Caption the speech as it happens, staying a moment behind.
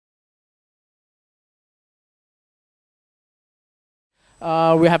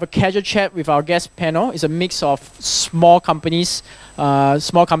we have a casual chat with our guest panel. It's a mix of small companies.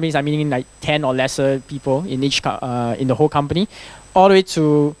 Small companies, I mean like 10 or lesser people in each in the whole company, all the way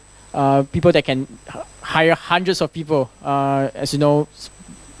to people that can hire hundreds of people. As you know,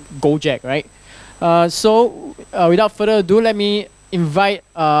 Gojek, right? So without further ado, let me invite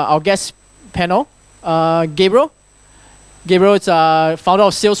our guest panel, Gabriel. Gabriel is founder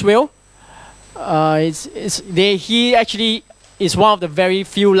of Saleswhale. He actually is one of the very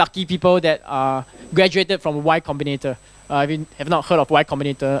few lucky people that graduated from Y-combinator. If you have not heard of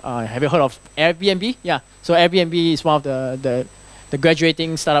Y-combinator, have you heard of Airbnb? Yeah, so Airbnb is one of the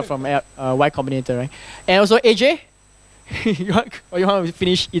graduating startup from Y-combinator, right? And also AJ, you want to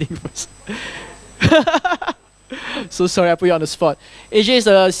finish eating first? So sorry, I put you on the spot. AJ is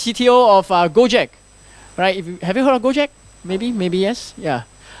the CTO of Gojek, right? Have you heard of Gojek? Maybe yes, yeah.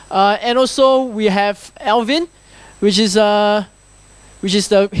 And also we have Elvin, which is the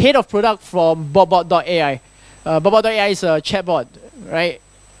head of product from Botbot.AI. Botbot.AI is a chatbot, right?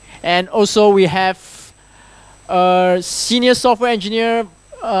 And also we have a senior software engineer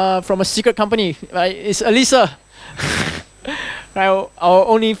from a secret company, right? It's Elisa, right? Our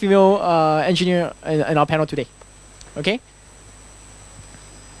only female engineer in our panel today. Okay.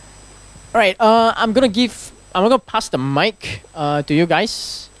 All right. I'm gonna pass the mic to you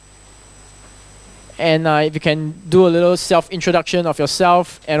guys. And if you can do a little self-introduction of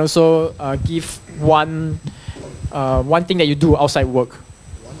yourself, and also give one thing that you do outside work.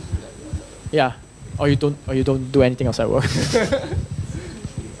 Yeah, or you don't do anything outside work.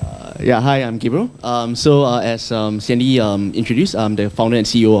 Yeah, hi, I'm Gabriel. As Sandy introduced, I'm the founder and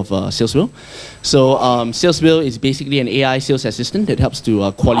CEO of Saleswhale. So Saleswhale is basically an AI sales assistant that helps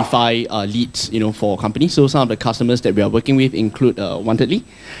to qualify leads, for companies. So some of the customers that we are working with include Wantedly,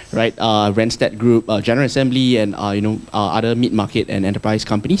 right? Randstad Group, General Assembly, and other mid-market and enterprise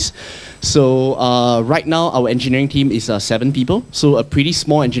companies. So right now, our engineering team is 7 people. So a pretty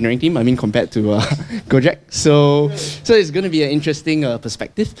small engineering team, compared to Gojek. So it's going to be an interesting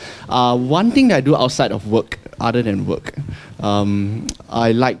perspective. One thing that I do outside of work, other than work,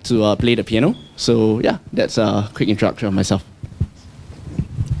 I like to play the piano. So yeah, that's a quick introduction of myself.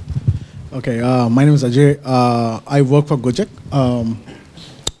 Okay, my name is Ajay. I work for Gojek.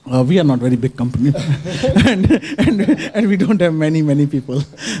 We are not very big company, and we don't have many people.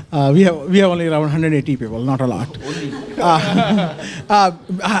 We have only around 180 people, not a lot.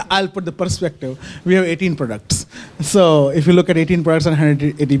 I'll put the perspective. We have 18 products. So if you look at 18 products and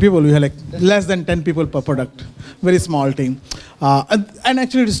 180 people, we have like less than 10 people per product. Very small team. And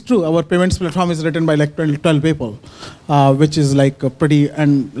actually, it's true. Our payments platform is written by like 12 people, which is like a pretty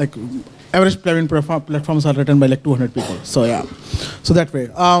average payment platforms are written by like 200 people. So yeah, so that way.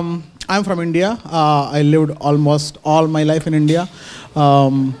 I'm from India. I lived almost all my life in India.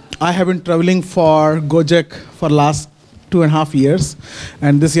 I have been traveling for Gojek for last 2.5 years.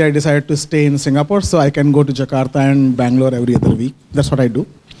 And this year I decided to stay in Singapore so I can go to Jakarta and Bangalore every other week. That's what I do.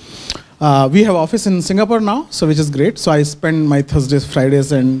 We have office in Singapore now, so which is great. So I spend my Thursdays,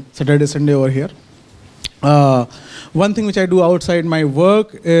 Fridays, and Saturday, Sunday over here. One thing which I do outside my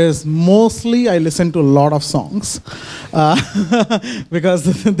work is mostly I listen to a lot of songs because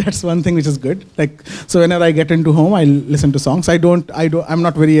that's one thing which is good. Like, so whenever I get into home, I listen to songs. I'm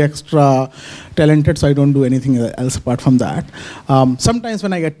not very extra talented, so I don't do anything else apart from that. Sometimes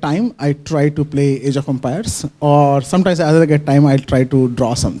when I get time, I try to play Age of Empires, or sometimes as I get time, I try to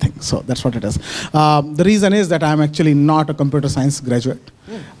draw something. So that's what it is. The reason is that I'm actually not a computer science graduate.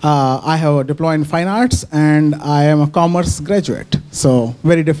 I have a diploma in fine arts, and I am a commerce graduate. So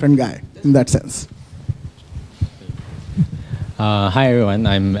very different guy in that sense. Hi everyone,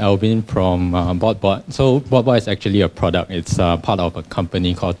 I'm Elvin from Botbot. So Botbot is actually a product. It's part of a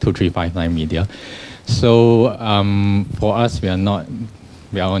company called 2359 Media. So for us, we are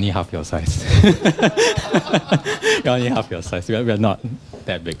only half your size. We're only half your size. We're not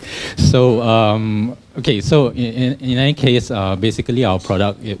that big. So okay, so in any case, basically our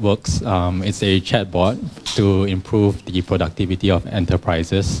product, it works. It's a chatbot to improve the productivity of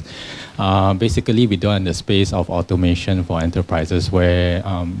enterprises. Basically, we do it in the space of automation for enterprises where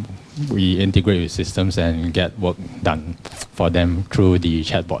we integrate with systems and get work done for them through the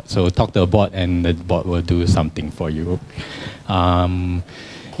chatbot. So talk to a bot and the bot will do something for you.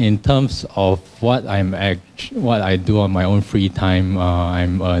 In terms of what I do on my own free time,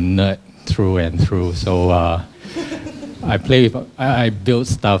 I'm a nerd through and through. So I build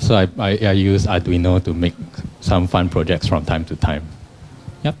stuff. So I use Arduino to make some fun projects from time to time.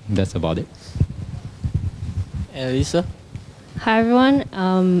 Yep, that's about it. Elisa? Hi everyone,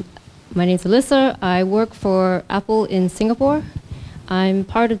 my name is Alyssa. I work for Apple in Singapore. I'm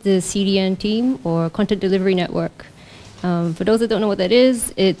part of the CDN team, or Content Delivery Network. For those that don't know what that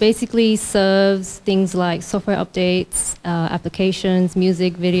is, it basically serves things like software updates, applications,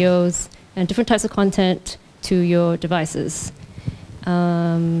 music, videos, and different types of content to your devices.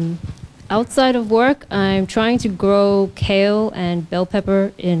 Outside of work, I'm trying to grow kale and bell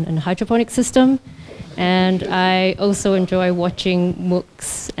pepper in a hydroponic system, and I also enjoy watching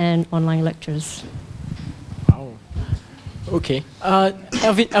MOOCs and online lectures. Wow. Okay.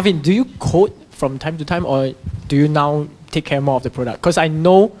 Elvin, do you code from time to time, or do you now take care more of the product? Because I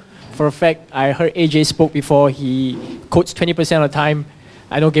know for a fact, I heard AJ spoke before, he codes 20% of the time.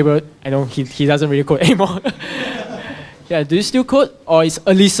 I know Gabriel, I know he doesn't really code anymore. Yeah, do you still code, or is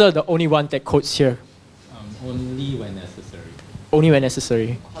Elisa the only one that codes here? Only when necessary. Only when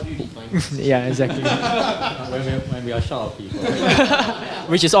necessary. How do you define this? Yeah, exactly. When we are short of people.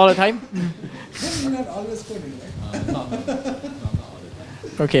 Which is all the time? You're not always coding, right? Not all the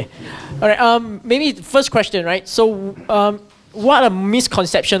time. Okay. All right. Maybe first question, right? So, what a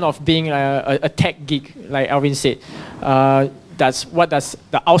misconception of being a tech geek, like Elvin said. What does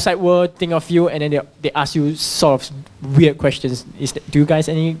the outside world think of you? And then they ask you sort of weird questions. Do you guys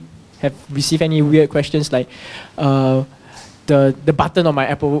have received any weird questions like, the button on my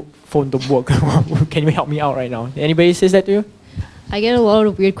Apple phone don't work? Can you help me out right now? Anybody says that to you? I get a lot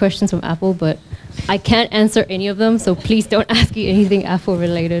of weird questions from Apple, but I can't answer any of them, so please don't ask me anything Apple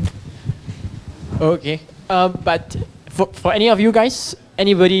related. Okay. But for any of you guys,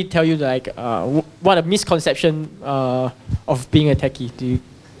 anybody tell you like what a misconception of being a techie do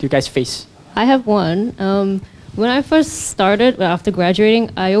you guys face? I have one. When I first started, after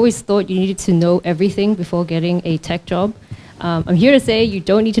graduating, I always thought you needed to know everything before getting a tech job. I'm here to say you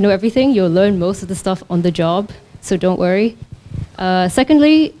don't need to know everything. You'll learn most of the stuff on the job, so don't worry.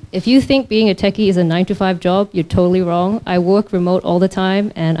 Secondly, if you think being a techie is a 9-to-5 job, you're totally wrong. I work remote all the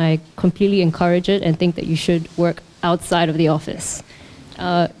time, and I completely encourage it and think that you should work outside of the office.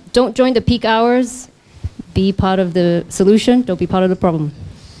 Don't join the peak hours. Be part of the solution. Don't be part of the problem.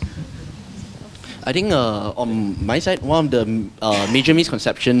 I think on my side, one of the major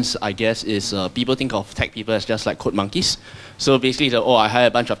misconceptions, I guess, is people think of tech people as just like code monkeys. So basically, I hire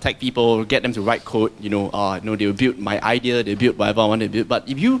a bunch of tech people, get them to write code, they will build my idea, they build whatever I want to build. But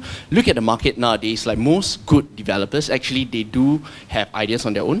if you look at the market nowadays, like most good developers, actually they do have ideas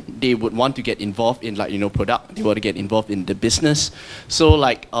on their own. They would want to get involved in product, they want to get involved in the business. So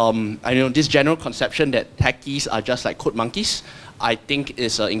like, I know this general conception that techies are just like code monkeys, I think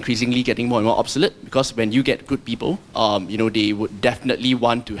is increasingly getting more and more obsolete, because when you get good people, they would definitely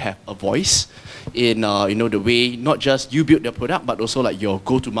want to have a voice in the way not just you build the product, but also like your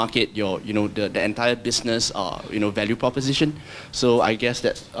go-to-market, your the entire business value proposition. So I guess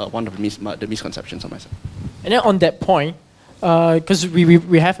that's one of the misconceptions on my side. And then on that point, because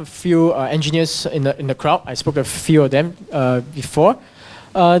we have a few engineers in the crowd. I spoke to a few of them before.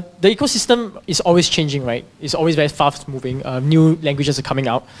 The ecosystem is always changing, right? It's always very fast moving. New languages are coming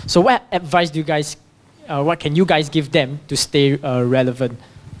out. So what advice do you guys, what can you guys give them to stay relevant?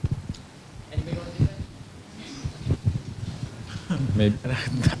 Anybody want to do that? Maybe.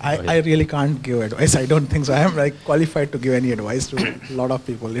 I really can't give advice. I don't think so. I am qualified to give any advice to a lot of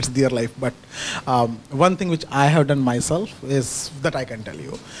people. It's their life. But one thing which I have done myself is that I can tell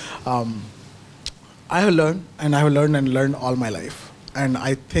you. I have learned and learned all my life. And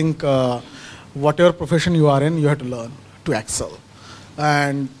I think whatever profession you are in, you have to learn to excel.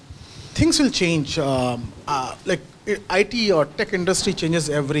 And things will change. Like IT or tech industry changes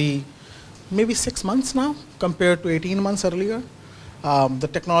every maybe 6 months now compared to 18 months earlier. The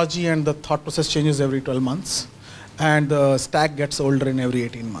technology and the thought process changes every 12 months. And the stack gets older in every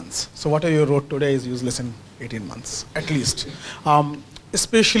 18 months. So whatever you wrote today is useless in 18 months, at least.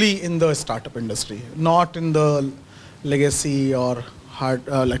 Especially in the startup industry, not in the legacy or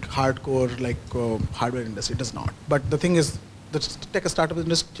hardcore hardware industry. It does not. But the thing is, the tech startup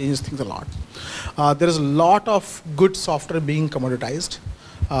industry changes things a lot. There is a lot of good software being commoditized.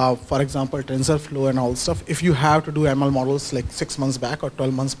 For example, TensorFlow and all stuff. If you have to do ML models like 6 months back or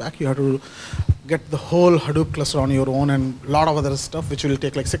 12 months back, you have to get the whole Hadoop cluster on your own and a lot of other stuff, which will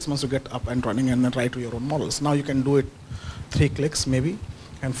take like 6 months to get up and running and then write to your own models. Now you can do it 3 clicks maybe,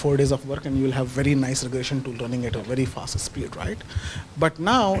 and 4 days of work, and you will have very nice regression tool running at a very fast speed, right? But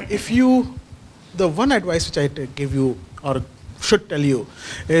now, the one advice which I give you or should tell you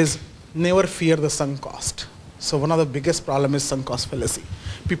is never fear the sunk cost. So one of the biggest problem is sunk cost fallacy.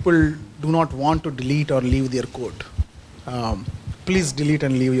 People do not want to delete or leave their code. Please delete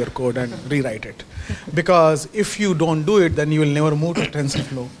and leave your code and rewrite it. Because if you don't do it, then you will never move to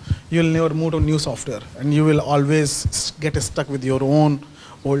TensorFlow. you'll never move to new software, and you will always get stuck with your own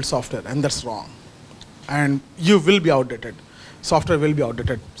old software, and that's wrong. And you will be outdated. Software will be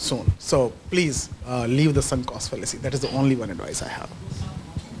outdated soon. So please leave the sunk cost fallacy. That is the only one advice I have.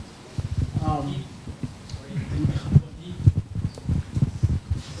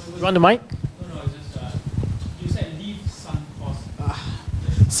 You want the mic? No, just you said leave sunk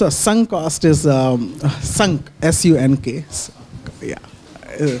cost. So sunk cost is sunk, S-U-N-K. Yeah.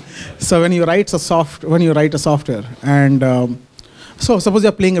 So when you write a software, and so suppose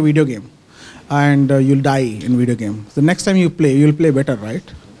you're playing a video game, and you'll die in video game. The next time you play, you'll play better, right?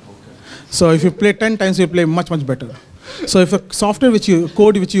 So if you play 10 times, you'll play much, much better. So if the software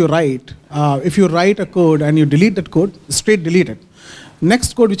code which you write, if you write a code and you delete that code, straight delete it.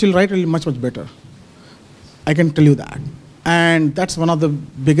 Next code which you'll write will be much, much better. I can tell you that. And that's one of the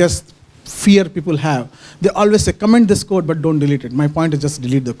biggest fear people have. They always say, comment this code, but don't delete it. My point is just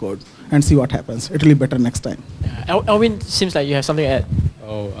delete the code and see what happens. It will be better next time. Elvin, seems like you have something to add.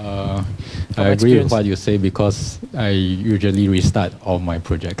 I agree with what you say because I usually restart all my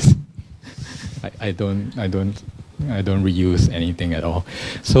projects. I don't reuse anything at all.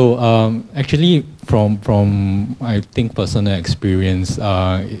 So actually, from I think personal experience,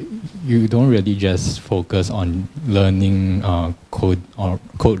 you don't really just focus on learning code or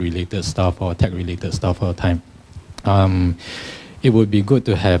code-related stuff or tech-related stuff all the time. It would be good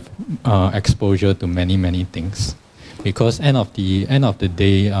to have exposure to many things, because end of the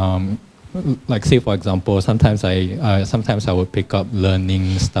day, like say for example, sometimes I would pick up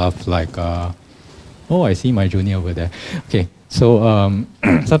learning stuff like. Oh, I see my junior over there. Okay, so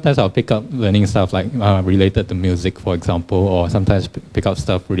sometimes I'll pick up learning stuff like related to music, for example, or sometimes pick up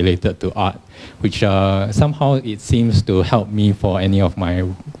stuff related to art, which somehow it seems to help me for any of my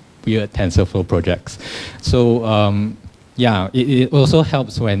weird TensorFlow projects. So yeah, it also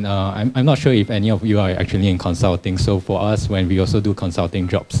helps when, I'm not sure if any of you are actually in consulting. So for us, when we also do consulting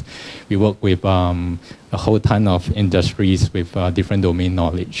jobs, we work with a whole ton of industries with different domain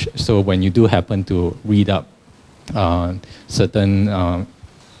knowledge. So when you do happen to read up certain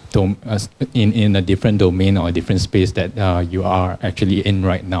in a different domain or a different space that you are actually in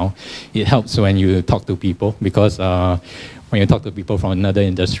right now, it helps when you talk to people, because when you talk to people from another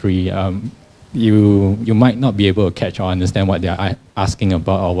industry, you might not be able to catch or understand what they're asking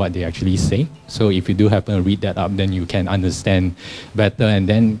about or what they actually say. So if you do happen to read that up, then you can understand better and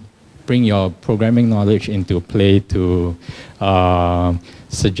then bring your programming knowledge into play to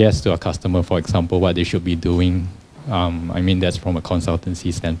suggest to a customer, for example, what they should be doing. I mean, that's from a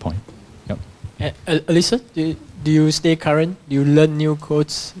consultancy standpoint. Yep. Elisa, do you stay current? Do you learn new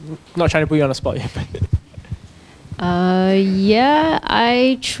codes? Not trying to put you on the spot here, but yeah,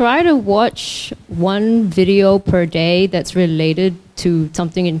 I try to watch one video per day that's related to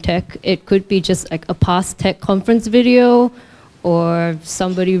something in tech. It could be just like a past tech conference video, or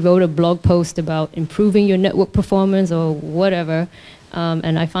somebody wrote a blog post about improving your network performance or whatever.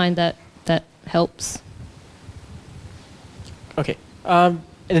 And I find that that helps. Okay. The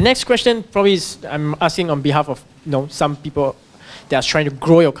next question probably is, I'm asking on behalf of some people that are trying to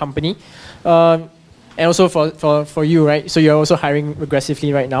grow your company. And also for you, right? So you're also hiring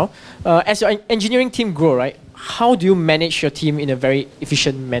aggressively right now. As your engineering team grow, right? How do you manage your team in a very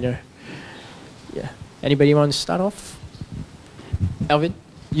efficient manner? Yeah. Anybody want to start off? Elvin,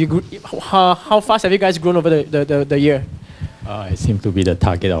 how fast have you guys grown over the year? I seem to be the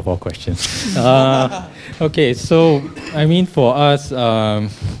target of all questions. Okay, so I mean, for us,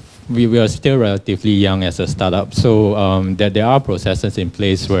 we are still relatively young as a startup, so there are processes in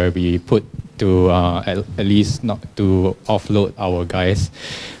place where we put to at least not to offload our guys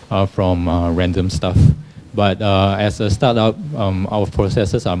from random stuff. But as a startup, our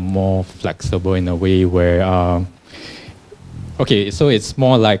processes are more flexible in a way where, okay, so it's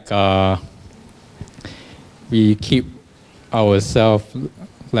more like we keep ourselves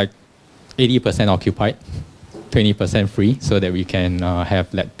like 80% occupied, 20% free, so that we can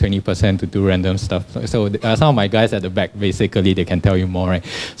have like 20% to do random stuff. So some of my guys at the back, basically, they can tell you more, right?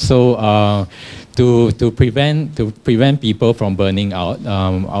 So to prevent people from burning out,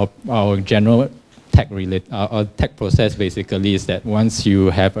 our general our tech process basically is that once you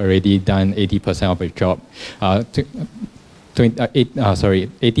have already done 80% of your job,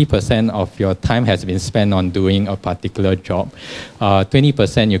 80% of your time has been spent on doing a particular job.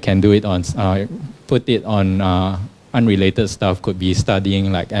 20% you can do it on, put it on unrelated stuff, could be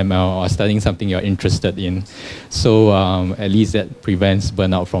studying like ML or studying something you're interested in. So at least that prevents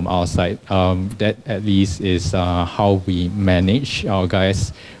burnout from our side. That at least is how we manage our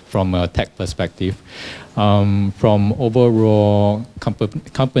guys from a tech perspective. From overall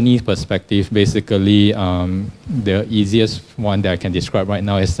company perspective, basically the easiest one that I can describe right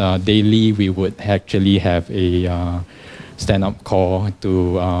now is daily we would actually have a stand-up call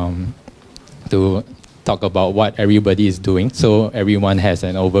to talk about what everybody is doing, so everyone has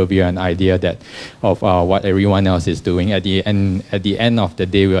an overview and idea of what everyone else is doing. At the end of the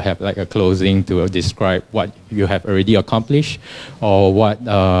day, we'll have like a closing to describe what you have already accomplished or what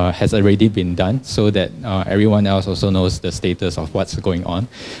has already been done, so that everyone else also knows the status of what's going on.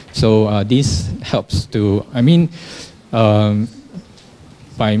 So this helps to, I mean,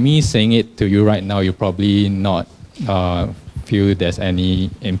 by me saying it to you right now, you probably not feel there's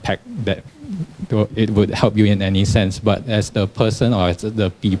any impact that it would help you in any sense, but as the person or as the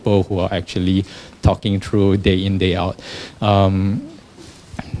people who are actually talking through day in, day out,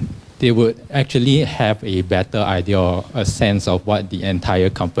 they would actually have a better idea or a sense of what the entire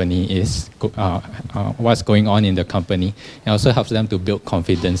company is, what's going on in the company. It also helps them to build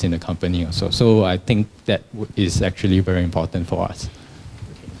confidence in the company also. So I think that is actually very important for us.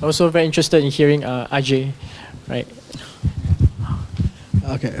 Also very interested in hearing Ajay, right?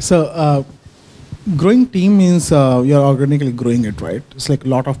 Okay, so growing team means you're organically growing it, right? It's like a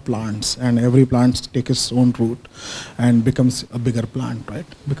lot of plants, and every plant takes its own root and becomes a bigger plant, right?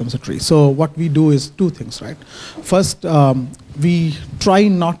 Becomes a tree. So what we do is two things, right? First, we try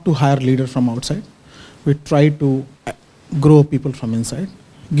not to hire leaders from outside. We try to grow people from inside,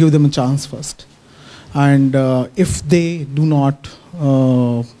 give them a chance first. And if they do not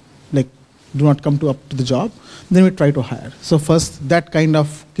come up to the job, then we try to hire. So first, that kind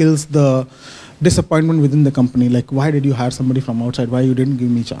of kills the disappointment within the company, like why did you hire somebody from outside, why you didn't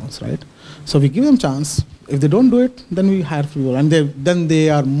give me a chance, right? So we give them chance. If they don't do it, then we hire people, and then they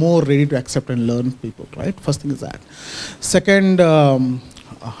are more ready to accept and learn people, right? First thing is that. Second,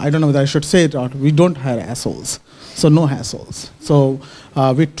 I don't know whether I should say it or not, we don't hire assholes, so no assholes. So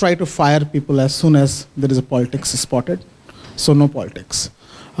we try to fire people as soon as there is a politics spotted, so no politics.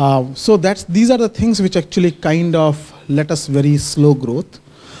 So these are the things which actually kind of let us very slow growth.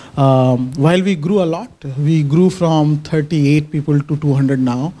 While we grew a lot, we grew from 38 people to 200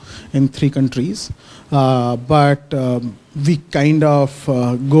 now in 3 countries. But we kind of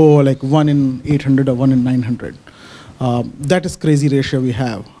go like 1 in 800 or 1 in 900. That is crazy ratio we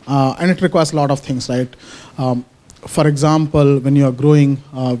have. And it requires a lot of things, right? For example, when you are growing,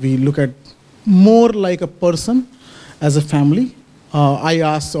 we look at more like a person as a family. I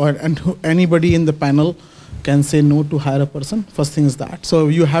asked, and anybody in the panel can say no to hire a person. First thing is that. So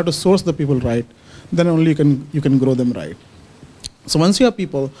you have to source the people right, then only you can grow them right. So once you have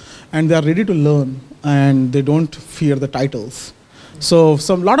people and they are ready to learn and they don't fear the titles. So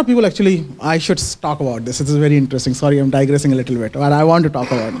a lot of people actually, I should talk about this. It's very interesting. Sorry, I'm digressing a little bit, but I want to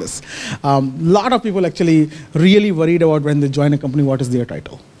talk about this. A lot of people actually really worried about when they join a company, what is their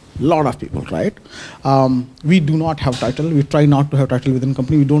title. A lot of people, right? We do not have title. We try not to have title within the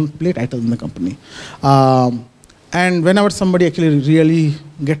company. We don't play title in the company. And whenever somebody actually really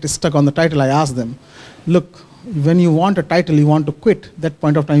gets stuck on the title, I ask them, look, when you want a title, you want to quit. That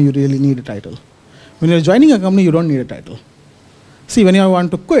point of time, you really need a title. When you're joining a company, you don't need a title. See, when you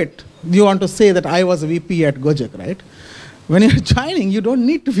want to quit, you want to say that I was a VP at Gojek, right? When you're joining, you don't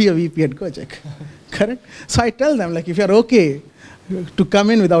need to be a VP at Gojek, correct? So I tell them, like, if you're okay to come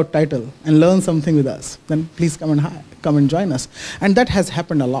in without title and learn something with us, then please come and join us. And that has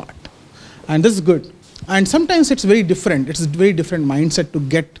happened a lot. And this is good. And sometimes it's very different. It's a very different mindset to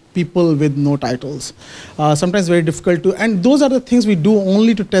get people with no titles. Sometimes very difficult to, and those are the things we do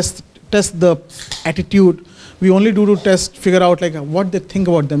only to test the attitude. We only do to figure out like what they think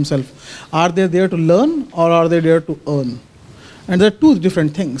about themselves. Are they there to learn or are they there to earn? And there are two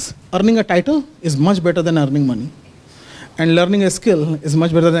different things. Earning a title is much better than earning money. And learning a skill is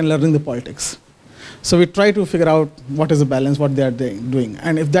much better than learning the politics. So we try to figure out what is the balance, what they are doing.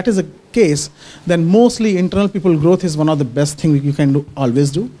 And if that is the case, then mostly internal people growth is one of the best things you can always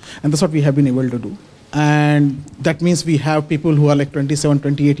do. And that's what we have been able to do. And that means we have people who are like 27,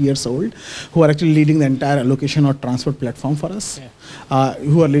 28 years old, who are actually leading the entire allocation or transfer platform for us,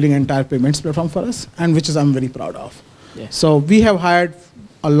 who are leading entire payments platform for us, and which is I'm very proud of. Yeah. So we have hired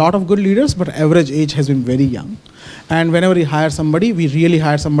a lot of good leaders, but average age has been very young. And whenever we hire somebody, we really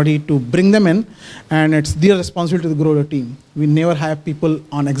hire somebody to bring them in, and it's their responsibility to grow the team. We never hire people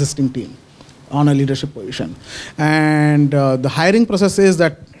on existing team, on a leadership position. And the hiring process is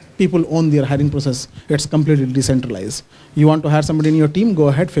that people own their hiring process. It's completely decentralized. You want to hire somebody in your team, go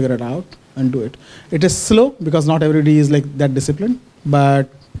ahead, figure it out, and do it. It is slow because not everybody is like that disciplined, but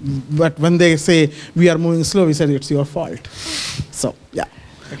when they say we are moving slow, we said it's your fault. So yeah.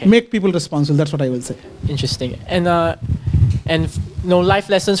 Okay. Make people responsible. That's what I will say. Interesting. And life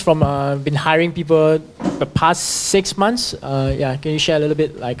lessons from been hiring people the past 6 months. Yeah, can you share a little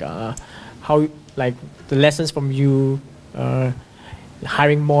bit like how like the lessons from you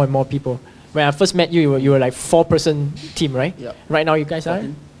hiring more and more people? When I first met you, you were like 4-person team, right? Yeah. Right now you guys 14.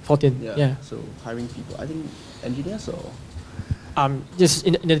 are 14. Yeah. So hiring people, I think engineers or. Just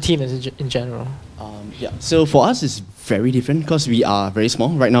in the team in general. Yeah. So for us, it's very different because we are very small.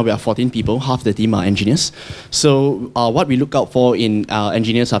 Right now, we are 14 people. Half the team are engineers. So what we look out for in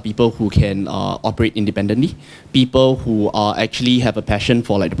engineers are people who can operate independently, people who actually have a passion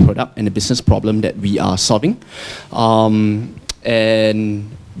for like the product and the business problem that we are solving,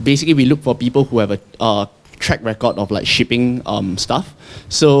 and basically we look for people who have a track record of like shipping stuff.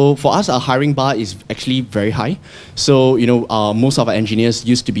 So for us, our hiring bar is actually very high. So most of our engineers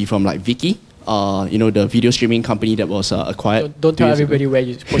used to be from like Viki, the video streaming company that was acquired. Don't tell everybody where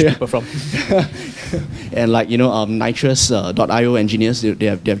you push people from. And like Nitrous.io engineers, they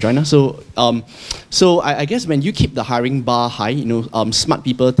have joined us. So I guess when you keep the hiring bar high, smart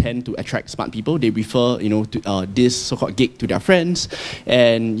people tend to attract smart people. They refer to this so-called gig to their friends,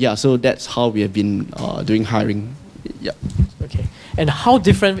 and yeah, so that's how we have been doing hiring. Yeah. Okay. And how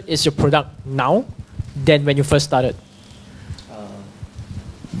different is your product now than when you first started?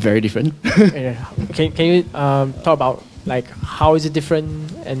 Very different. Can you talk about like how is it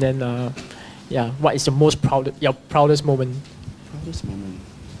different, and then what is the your proudest moment? Proudest moment.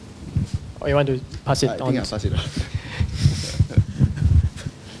 Or you want to pass it on? I think I'll pass it on.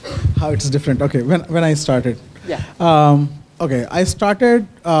 How it's different. Okay, when I started. Yeah. Okay, I started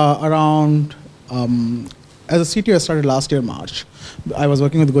around as a CTO. I started last year March. I was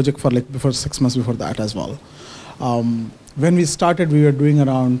working with Gojek for before 6 months before that as well. When we started, we were doing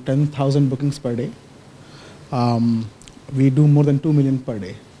around 10,000 bookings per day. We do more than 2 million per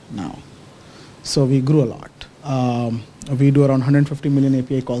day now. So we grew a lot. We do around 150 million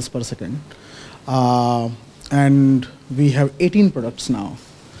API calls per second. And we have 18 products now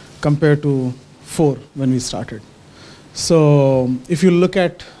compared to 4 when we started. So if you look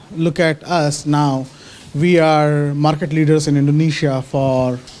at us now, we are market leaders in Indonesia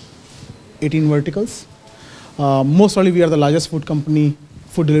for 18 verticals. Most probably we are the largest food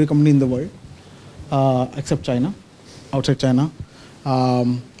delivery company in the world, except China, outside China.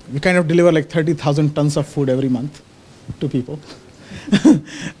 We kind of deliver like 30,000 tons of food every month to people.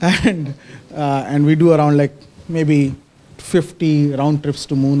 and we do around like maybe 50 round trips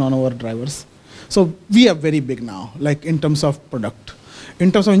to moon on our drivers. So we are very big now, like in terms of product.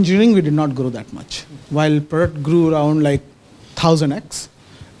 In terms of engineering, we did not grow that much. While product grew around like 1000x,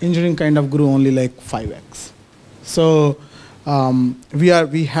 engineering kind of grew only like 5x. So we have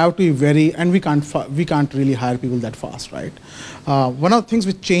to be very, and we can't really hire people that fast, right? One of the things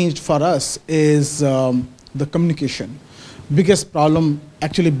which changed for us is the communication. Biggest problem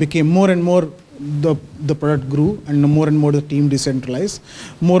actually became more and more the product grew, and more the team decentralized.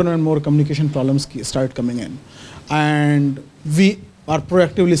 More and more communication problems started coming in, and we are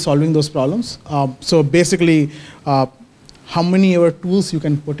proactively solving those problems. So basically, how many ever tools you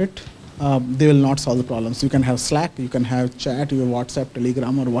can put it, they will not solve the problems. You can have Slack, you can have chat, you have WhatsApp,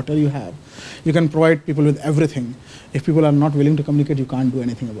 Telegram, or whatever you have. You can provide people with everything. If people are not willing to communicate, you can't do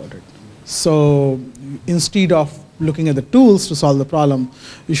anything about it. So instead of looking at the tools to solve the problem,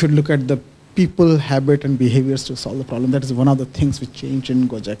 you should look at the people, habit, and behaviors to solve the problem. That is one of the things which changed in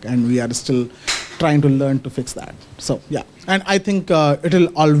Gojek, and we are still trying to learn to fix that. So yeah, and I think it will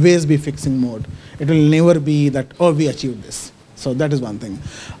always be fixing mode. It will never be that, oh, we achieved this. So that is one thing.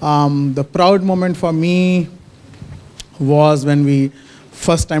 The proud moment for me was when we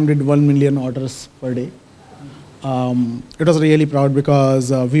first time did 1 million orders per day. It was really proud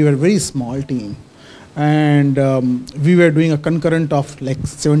because we were a very small team. And we were doing a concurrent of like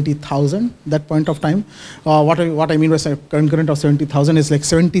 70,000 that point of time. What I mean by concurrent of 70,000 is like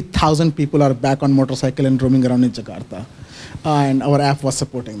 70,000 people are back on motorcycle and roaming around in Jakarta. And our app was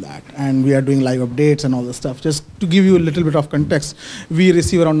supporting that. And we are doing live updates and all this stuff. Just to give you a little bit of context, we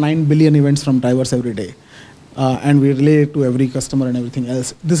receive around 9 billion events from drivers every day. And we relay it to every customer and everything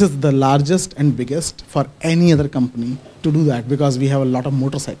else. This is the largest and biggest for any other company to do that because we have a lot of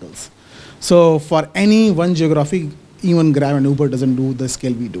motorcycles. So for any one geography, even Grab and Uber doesn't do the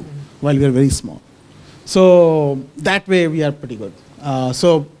scale we do, while we are very small. So that way we are pretty good.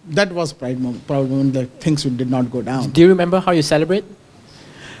 So that was proud moment that things did not go down. Do you remember how you celebrate?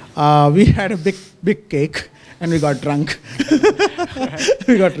 We had a big cake, and we got drunk.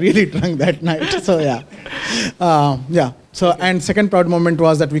 We got really drunk that night. So yeah, yeah. So and second proud moment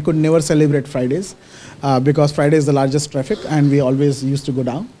was that we could never celebrate Fridays because Friday is the largest traffic, and we always used to go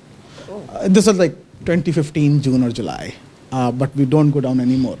down. This was like 2015 June or July, but we don't go down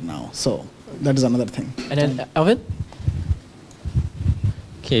anymore now. So that is another thing. And then Elvin?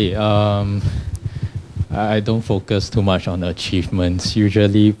 Okay, I don't focus too much on achievements.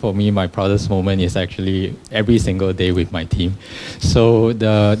 Usually for me, my proudest moment is actually every single day with my team. So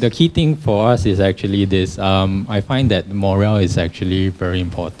the key thing for us is actually this. I find that morale is actually very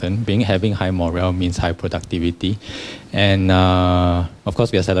important. Having high morale means high productivity. And of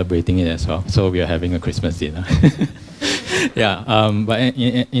course, we are celebrating it as well. So we are having a Christmas dinner. Yeah, but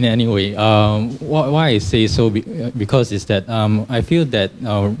in any way, why I say so because is that I feel that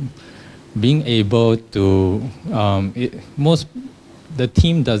being able to the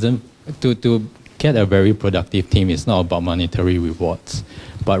team doesn't to get a very productive team is not about monetary rewards,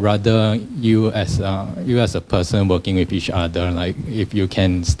 but rather you as a person working with each other, like if you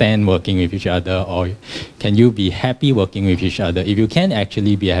can stand working with each other, or can you be happy working with each other. If you can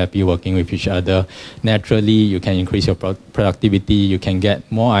actually be happy working with each other, naturally you can increase your productivity, you can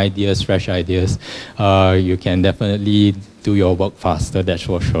get more ideas, fresh ideas, you can definitely do your work faster, that's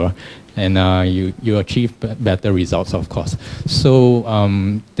for sure. And you achieve better results, of course. So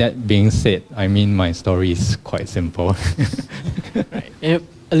that being said, I mean, my story is quite simple. Right.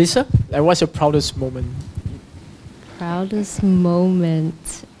 Elisa, what's your proudest moment? Proudest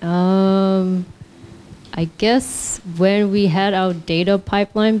moment? I guess when we had our data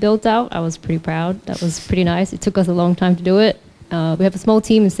pipeline built out, I was pretty proud. That was pretty nice. It took us a long time to do it. We have a small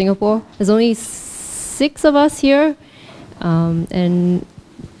team in Singapore. There's only 6 of us here. And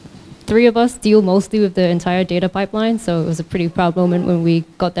 3 of us deal mostly with the entire data pipeline, so it was a pretty proud moment when we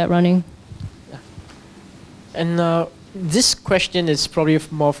got that running. Yeah. And this question is probably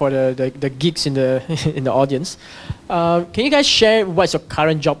more for the geeks in the in the audience. Can you guys share what's your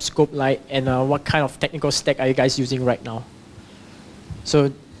current job scope like, and what kind of technical stack are you guys using right now?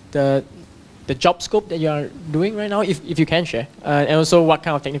 So the job scope that you are doing right now, if you can share, and also what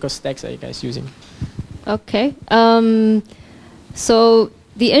kind of technical stacks are you guys using? Okay. So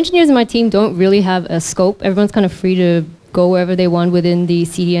the engineers in my team don't really have a scope. Everyone's kind of free to go wherever they want within the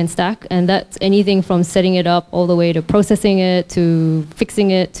CDN stack, and that's anything from setting it up all the way to processing it, to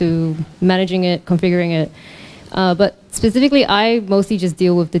fixing it, to managing it, configuring it. But specifically, I mostly just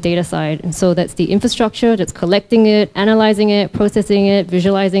deal with the data side, and so that's the infrastructure that's collecting it, analyzing it, processing it,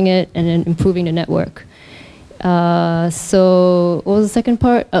 visualizing it, and then improving the network. So what was the second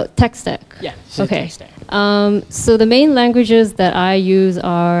part? Oh, tech stack. Yeah. Okay. Tech stack. So the main languages that I use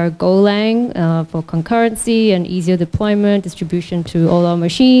are Golang for concurrency and easier deployment, distribution to all our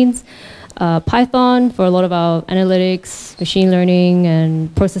machines. Python for a lot of our analytics, machine learning,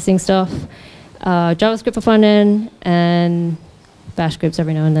 and processing stuff. JavaScript for front end, and Bash scripts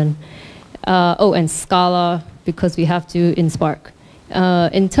every now and then. Oh, and Scala because we have to in Spark.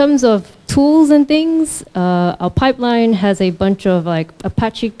 In terms of tools and things, our pipeline has a bunch of like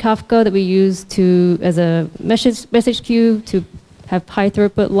Apache Kafka that we use as a message queue to have high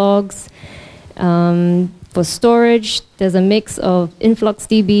throughput logs. For storage, there's a mix of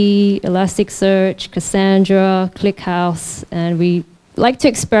InfluxDB, Elasticsearch, Cassandra, ClickHouse, and we like to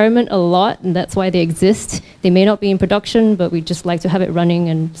experiment a lot, and that's why they exist. They may not be in production, but we just like to have it running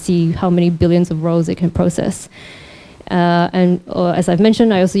and see how many billions of rows it can process. And as I've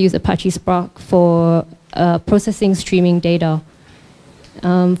mentioned, I also use Apache Spark for processing streaming data.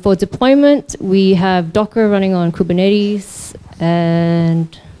 For deployment, we have Docker running on Kubernetes,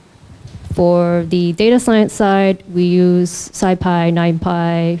 and for the data science side, we use SciPy,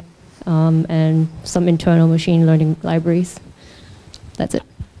 NinePy, and some internal machine learning libraries. That's it.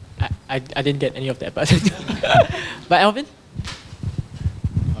 I didn't get any of that, but but Elvin?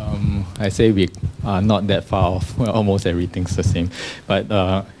 I say we are not that far off. Well, almost everything's the same. But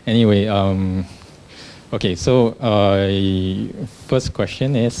anyway, okay, so first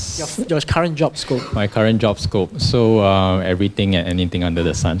question is... Your current job scope. My current job scope. So everything and anything under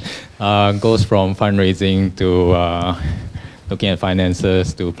the sun. Goes from fundraising to looking at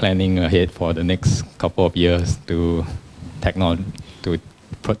finances, to planning ahead for the next couple of years, to tech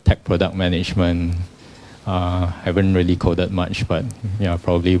product management. Haven't really coded much, but yeah,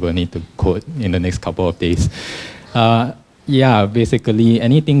 probably will need to code in the next couple of days. Yeah, basically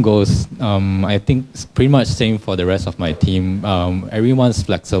anything goes. I think it's pretty much same for the rest of my team. Everyone's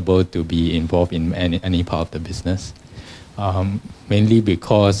flexible to be involved in any part of the business. Mainly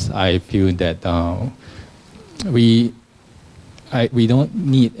because I feel that we don't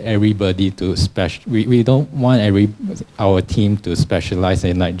need everybody to we don't want our team to specialize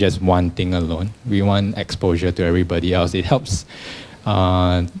in like just one thing alone. We want exposure to everybody else. It helps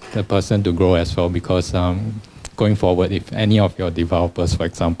the person to grow as well, because going forward, if any of your developers, for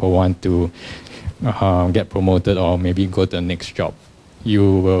example, want to get promoted or maybe go to the next job,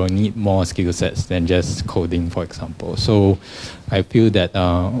 you will need more skill sets than just coding, for example. So I feel that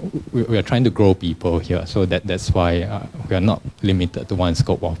we are trying to grow people here, so that's why we are not limited to one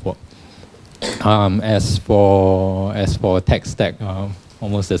scope of work. As for tech stack,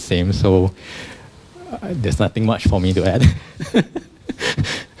 almost the same. So there's nothing much for me to add.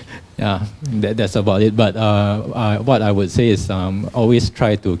 Yeah, that's about it. But what I would say is always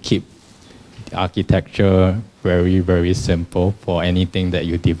try to keep architecture very, very simple for anything that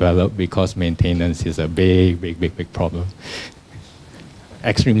you develop, because maintenance is a big problem.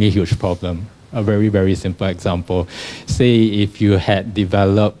 Extremely huge problem. A very, very simple example. Say if you had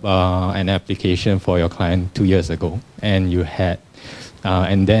developed an application for your client 2 years ago, and you had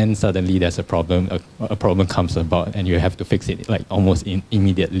and then suddenly there's a problem comes about, and you have to fix it like almost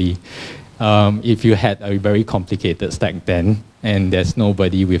immediately. If you had a very complicated stack then, and there's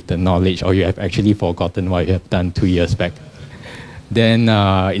nobody with the knowledge, or you have actually forgotten what you have done 2 years back, then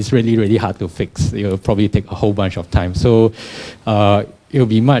it's really, really hard to fix. It will probably take a whole bunch of time. So it'll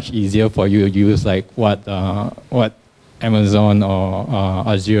be much easier for you to use like what Amazon or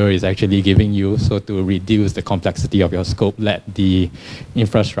Azure is actually giving you. So to reduce the complexity of your scope, let the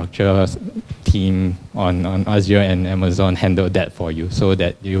infrastructure team on Azure and Amazon handle that for you, so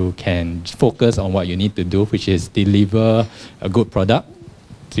that you can focus on what you need to do, which is deliver a good product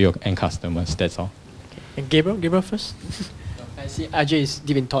to your end customers. That's all. Okay. And Gabriel first. I see Ajay is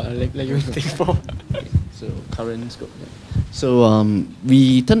deep in thought. Let you think for. So current scope. Yeah. So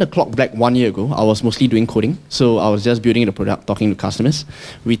we turned the clock back 1 year ago. I was mostly doing coding. So I was just building the product, talking to customers.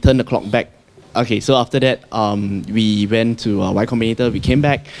 We turned the clock back. Okay, so after that, we went to Y-combinator. We came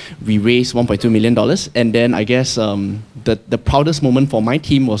back. We raised $1.2 million. And then I guess the proudest moment for my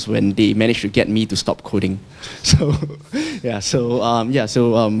team was when they managed to get me to stop coding. So yeah,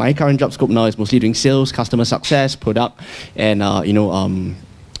 so my current job scope now is mostly doing sales, customer success, product, and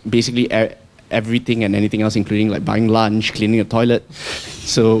basically everything and anything else, including like buying lunch, cleaning a toilet.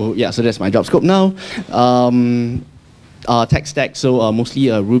 So yeah, so that's my job scope now. Tech stack, so mostly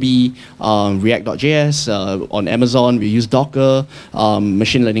Ruby, React.js. On Amazon, we use Docker,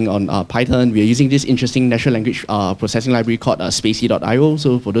 machine learning on Python. We are using this interesting natural language processing library called Spacey.io.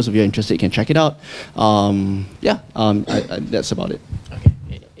 So for those of you who are interested, you can check it out. That's about it.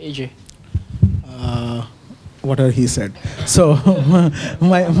 Okay, AJ. Whatever he said. So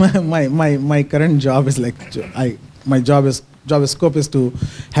my current job is like my job scope is to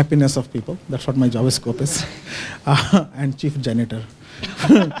happiness of people. That's what my job scope is, and chief janitor.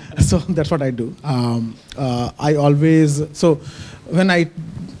 So that's what I do. I always when I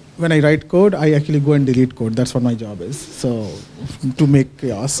write code, I actually go and delete code. That's what my job is. So to make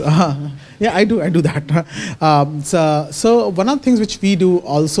chaos. Yeah, I do that. So one of the things which we do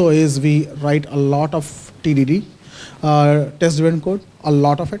also is we write a lot of TDD, test-driven code, a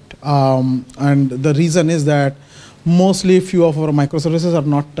lot of it. And the reason is that mostly few of our microservices are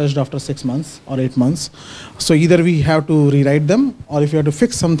not touched after 6 months or 8 months. So either we have to rewrite them, or if you have to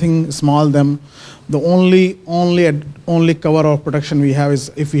fix something small, then the only cover of protection we have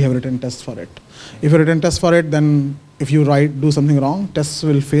is if we have written tests for it. If you written tests for it, then if you do something wrong, tests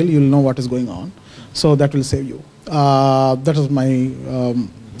will fail. You'll know what is going on. So that will save you. That is my.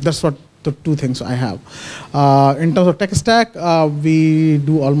 That's what the two things I have. In terms of tech stack, we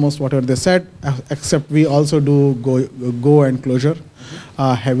do almost whatever they said, except we also do Go and Clojure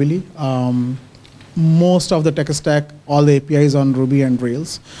heavily. Most of the tech stack, all the APIs on Ruby and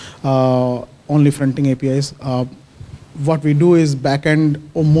Rails, only fronting APIs. What we do is backend,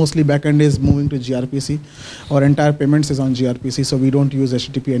 or mostly backend is moving to gRPC. Our entire payments is on gRPC, so we don't use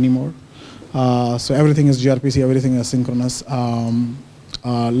HTTP anymore. So everything is gRPC, everything is synchronous.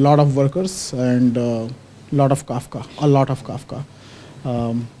 A lot of workers and a lot of Kafka.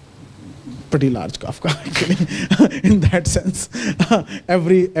 Pretty large Kafka actually. In that sense,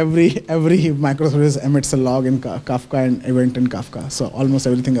 every microservice emits a log in Kafka and event in Kafka. So almost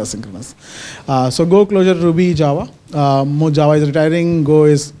everything is synchronous. So Go, Clojure, Ruby, Java. More Java is retiring. Go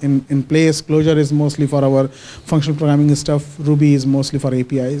is in place. Clojure is mostly for our functional programming stuff. Ruby is mostly for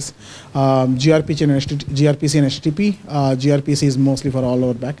APIs. gRPC and HTTP. gRPC is mostly for all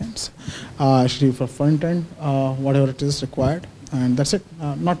our backends. HTTP for front end, whatever it is required. And that's it.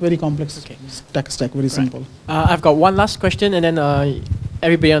 Not very complex. Okay. Tech stack, very simple. I've got one last question, and then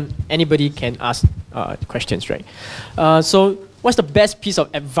anybody can ask questions, right? So what's the best piece of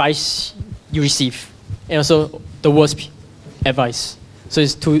advice you receive, and also the worst advice? So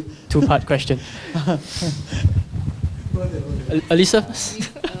it's two-part question. Alisa first.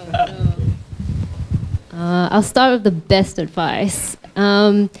 I'll start with the best advice.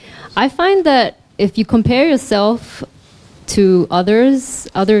 I find that if you compare yourself to others,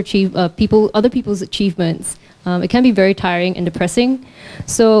 other people's achievements, it can be very tiring and depressing.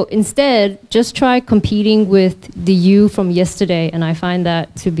 So instead, just try competing with the you from yesterday, and I find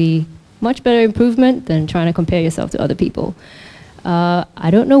that to be much better improvement than trying to compare yourself to other people. I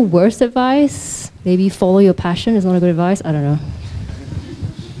don't know worst advice. Maybe follow your passion is not a good advice. I don't know.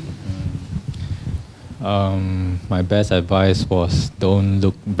 My best advice was don't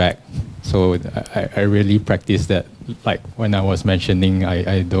look back. So I really practiced that. Like when I was mentioning,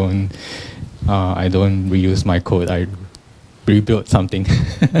 I don't reuse my code. I rebuild something.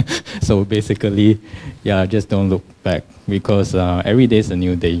 So basically, yeah, just don't look back, because every day is a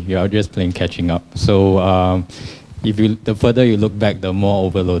new day. You are just playing catching up. So the further you look back, the more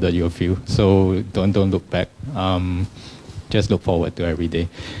overloaded you'll feel. So don't look back. Just look forward to every day.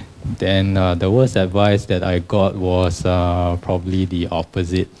 Then the worst advice that I got was probably the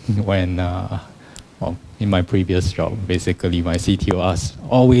opposite when, in my previous job, basically my CTO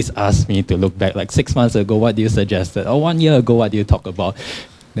always asked me to look back, like 6 months ago, what do you suggested? Or 1 year ago, what do you talk about?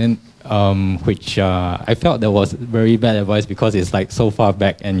 Then, which I felt that was very bad advice, because it's like so far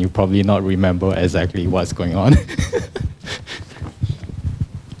back and you probably not remember exactly what's going on.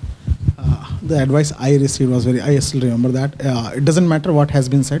 The advice I received was I still remember that. It doesn't matter what has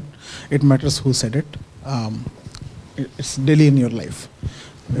been said, it matters who said it. It's daily in your life.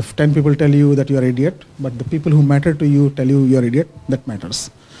 If 10 people tell you that you're an idiot, but the people who matter to you tell you you're an idiot, that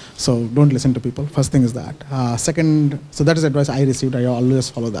matters. So don't listen to people. First thing is that. Second, so that is advice I received. I always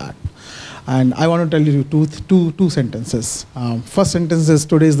follow that. And I want to tell you two sentences. First sentence is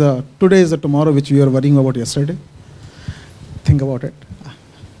today is the tomorrow which you are worrying about yesterday. Think about it.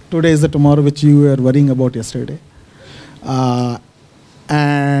 Today is the tomorrow which you were worrying about yesterday.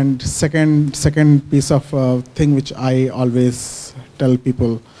 And second piece of thing which I always tell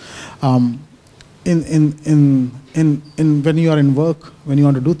people, when you are in work, when you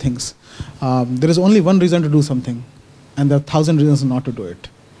want to do things, there is only one reason to do something, and there are 1,000 reasons not to do it.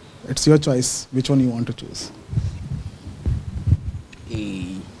 It's your choice which one you want to choose.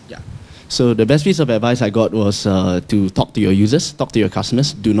 Yeah. So the best piece of advice I got was to talk to your users, talk to your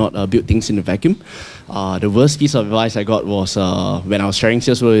customers. Do not build things in a vacuum. The worst piece of advice I got was when I was sharing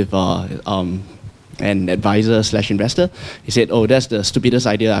Saleswhale with an advisor/investor. He said, "Oh, that's the stupidest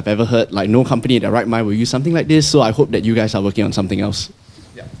idea I've ever heard. Like no company in their right mind will use something like this. So I hope that you guys are working on something else."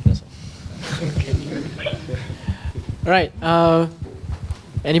 Yeah, that's all. All right.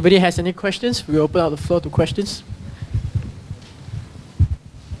 Anybody has any questions? We open up the floor to questions.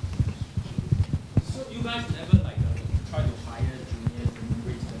 So you guys never try to hire juniors and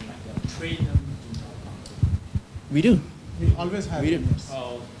raise them, train them to our company? We do. We always have juniors.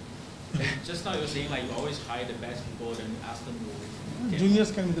 Just now you're saying you always hire the best people, then you ask them to.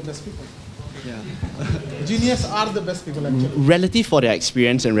 Juniors can be the best people. Yeah. Juniors are the best people actually. Relative for their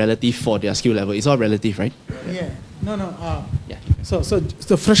experience and relative for their skill level. It's all relative, right? Yeah. No. Yeah. So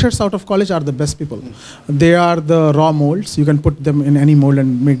the freshers out of college are the best people. They are the raw molds. You can put them in any mold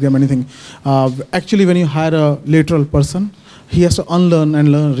and make them anything. Actually, when you hire a lateral person, he has to unlearn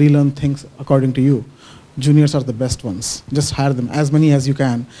and relearn things according to you. Juniors are the best ones. Just hire them, as many as you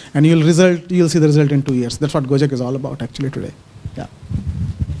can, and you'll see the result in 2 years. That's what Gojek is all about actually today. Yeah.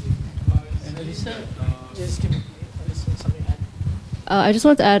 I just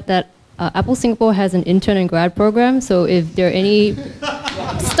want to add that Apple Singapore has an intern and grad program. So if there are any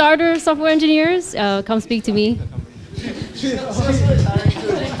starter software engineers, come speak to me.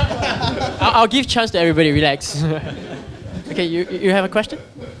 I'll give chance to everybody. Relax. Okay, you have a question?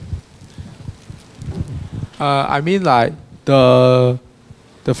 I mean, the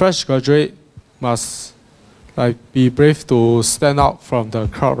fresh graduate must be brave to stand out from the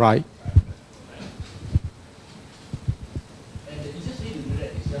crowd, right? And the easiest way to do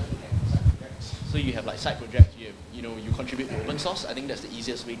that is just to have side projects. So you have side projects. You contribute to open source. I think that's the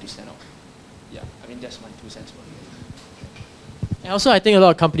easiest way to stand out. Yeah, I mean that's my 2 cents for it. And also, I think a lot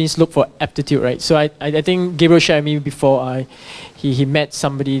of companies look for aptitude, right? So I think Gabriel shared with me before. He met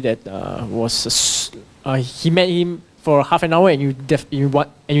somebody that he met him for half an hour, and you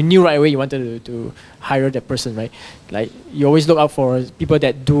knew right away you wanted to hire that person, right? Like you always look out for people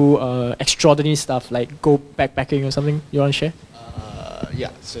that do extraordinary stuff, like go backpacking or something. You want to share?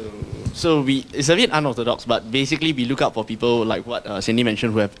 Yeah, so it's a bit unorthodox, but basically we look out for people like what Cindy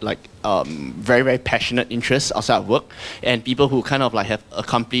mentioned, who have like very, very passionate interests outside of work, and people who kind of like have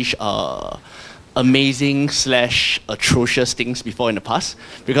accomplished amazing / atrocious things before in the past.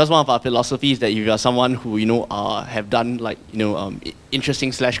 Because one of our philosophies is that if you are someone who have done like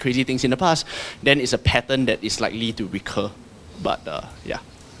interesting / crazy things in the past, then it's a pattern that is likely to recur. But yeah.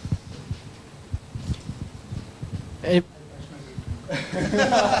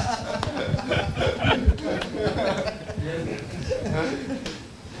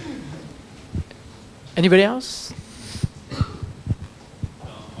 Anybody else?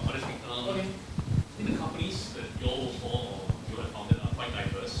 In the companies that you all work for or you have founded are quite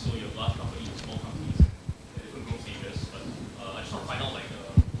diverse. So you have large companies, small companies, different growth stages. But I just want to find out like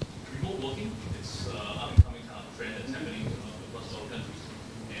remote working. It's up and coming kind of trend that's happening across all countries,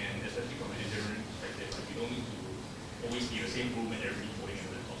 and especially from an engineering perspective, like you don't need to always be in the same room and everybody coding and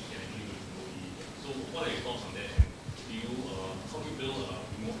laptops. You can actually do it remotely. So what are your thoughts on that? And do you how do you build a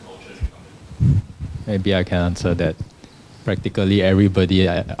remote culture in your company? Maybe I can answer that. Practically everybody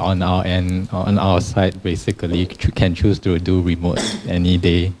on our end, on our side, basically can choose to do remote any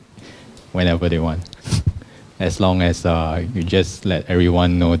day, whenever they want. As long as you just let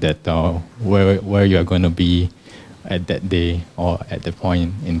everyone know that where you are going to be at that day or at the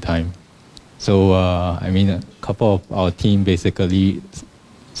point in time. So I mean, a couple of our team basically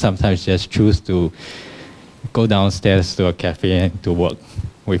sometimes just choose to go downstairs to a cafe to work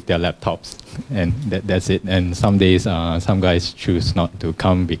with their laptops, and that's it. And some days, some guys choose not to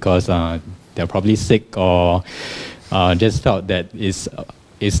come because they're probably sick or just felt that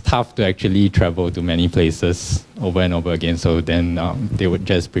it's tough to actually travel to many places over and over again. So then they would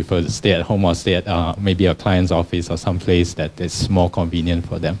just prefer to stay at home or stay at maybe a client's office or some place that is more convenient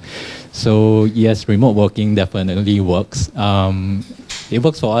for them. So yes, remote working definitely works. It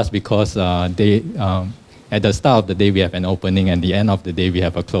works for us because at the start of the day, we have an opening, and at the end of the day, we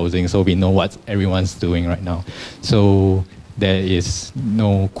have a closing, so we know what everyone's doing right now. So there is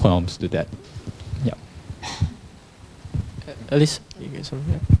no qualms to that. Yeah. Alice, you get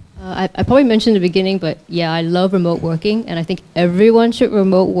something? I probably mentioned in the beginning, but yeah, I love remote working, and I think everyone should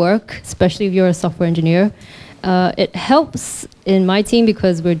remote work, especially if you're a software engineer. It helps in my team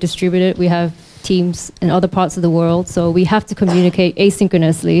because we're distributed. We have teams in other parts of the world, so we have to communicate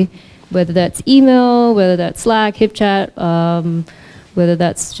asynchronously, whether that's email, whether that's Slack, HipChat, whether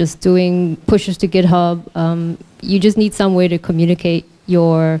that's just doing pushes to GitHub. You just need some way to communicate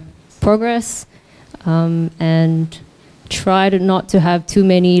your progress and try not to have too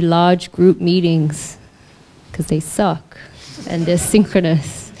many large group meetings because they suck and they're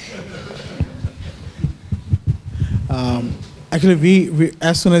synchronous. Actually, we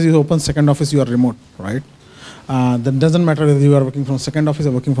as soon as you open second office, you are remote, right? That doesn't matter whether you are working from second office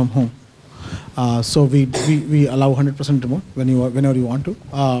or working from home. So we allow 100% remote whenever you want to.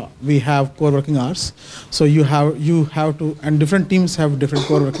 We have core working hours. So you have to, and different teams have different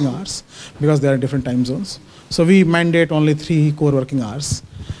core working hours because they are in different time zones. So we mandate only 3 core working hours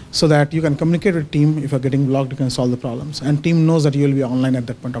so that you can communicate with team. If you're getting blocked, you can solve the problems. And team knows that you will be online at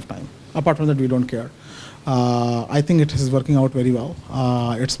that point of time. Apart from that, we don't care. I think it is working out very well.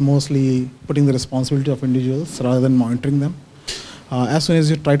 It's mostly putting the responsibility of individuals rather than monitoring them. As soon as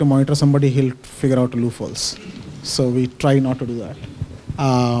you try to monitor somebody, he'll figure out loopholes. So we try not to do that.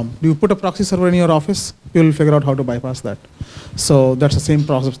 You put a proxy server in your office, you'll figure out how to bypass that. So that's the same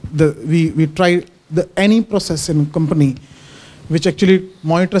process. We try any process in a company which actually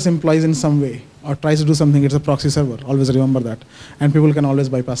monitors employees in some way or tries to do something, it's a proxy server. Always remember that. And people can always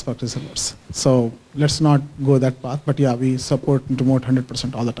bypass proxy servers. So let's not go that path. But yeah, we support remote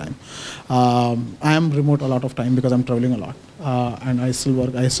 100% all the time. I am remote a lot of time because I'm traveling a lot. And I still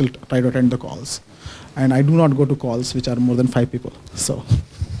work. I still try to attend the calls. And I do not go to calls which are more than 5 people. So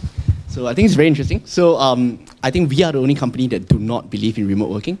I think it's very interesting. So I think we are the only company that do not believe in remote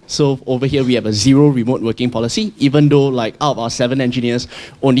working. So over here, we have a 0 remote working policy, even though like out of our 7 engineers,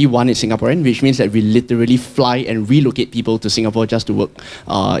 only 1 is Singaporean, which means that we literally fly and relocate people to Singapore just to work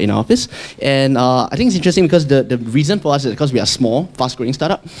in our office. And I think it's interesting because the reason for us is because we are small, fast-growing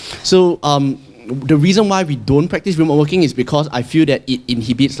startup. So the reason why we don't practice remote working is because I feel that it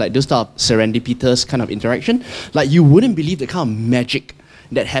inhibits like those type of serendipitous kind of interaction. Like you wouldn't believe the kind of magic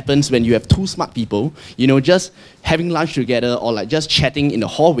that happens when you have 2 smart people, just having lunch together or like just chatting in the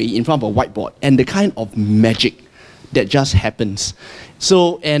hallway in front of a whiteboard, and the kind of magic that just happens.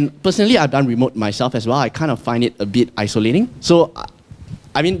 So, and personally, I've done remote myself as well. I kind of find it a bit isolating. So,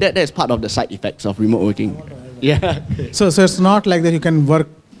 I mean, that's part of the side effects of remote working. Yeah. So it's not like that you can work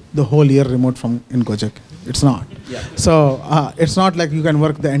the whole year remote in Gojek. It's not. Yeah. So it's not like you can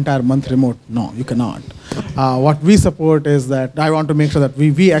work the entire month remote. No, you cannot. What we support is that I want to make sure that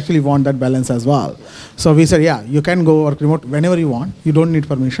we actually want that balance as well. So we said, yeah, you can go work remote whenever you want. You don't need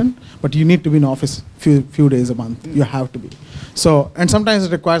permission, but you need to be in office few days a month. You have to be. So, and sometimes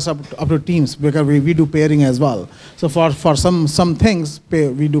it requires up to teams, because we do pairing as well. So for some things,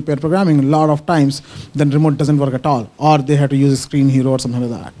 we do pair programming. A lot of times, then remote doesn't work at all, or they have to use a screen hero or something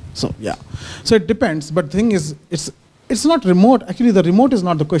like that. So yeah, so it depends. But the thing is, it's not remote. Actually, the remote is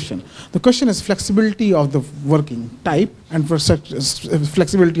not the question. The question is flexibility of the working type and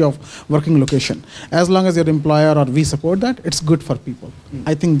flexibility of working location. As long as your employer or we support that, it's good for people.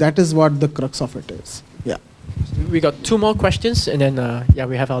 I think that is what the crux of it is. Yeah. We got 2 more questions, and then yeah,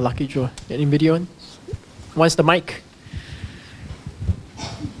 we have our lucky draw. Any video on? Wants the mic?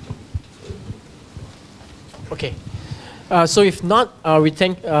 Okay. So if not, we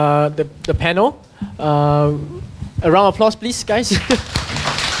thank the panel. A round of applause, please, guys.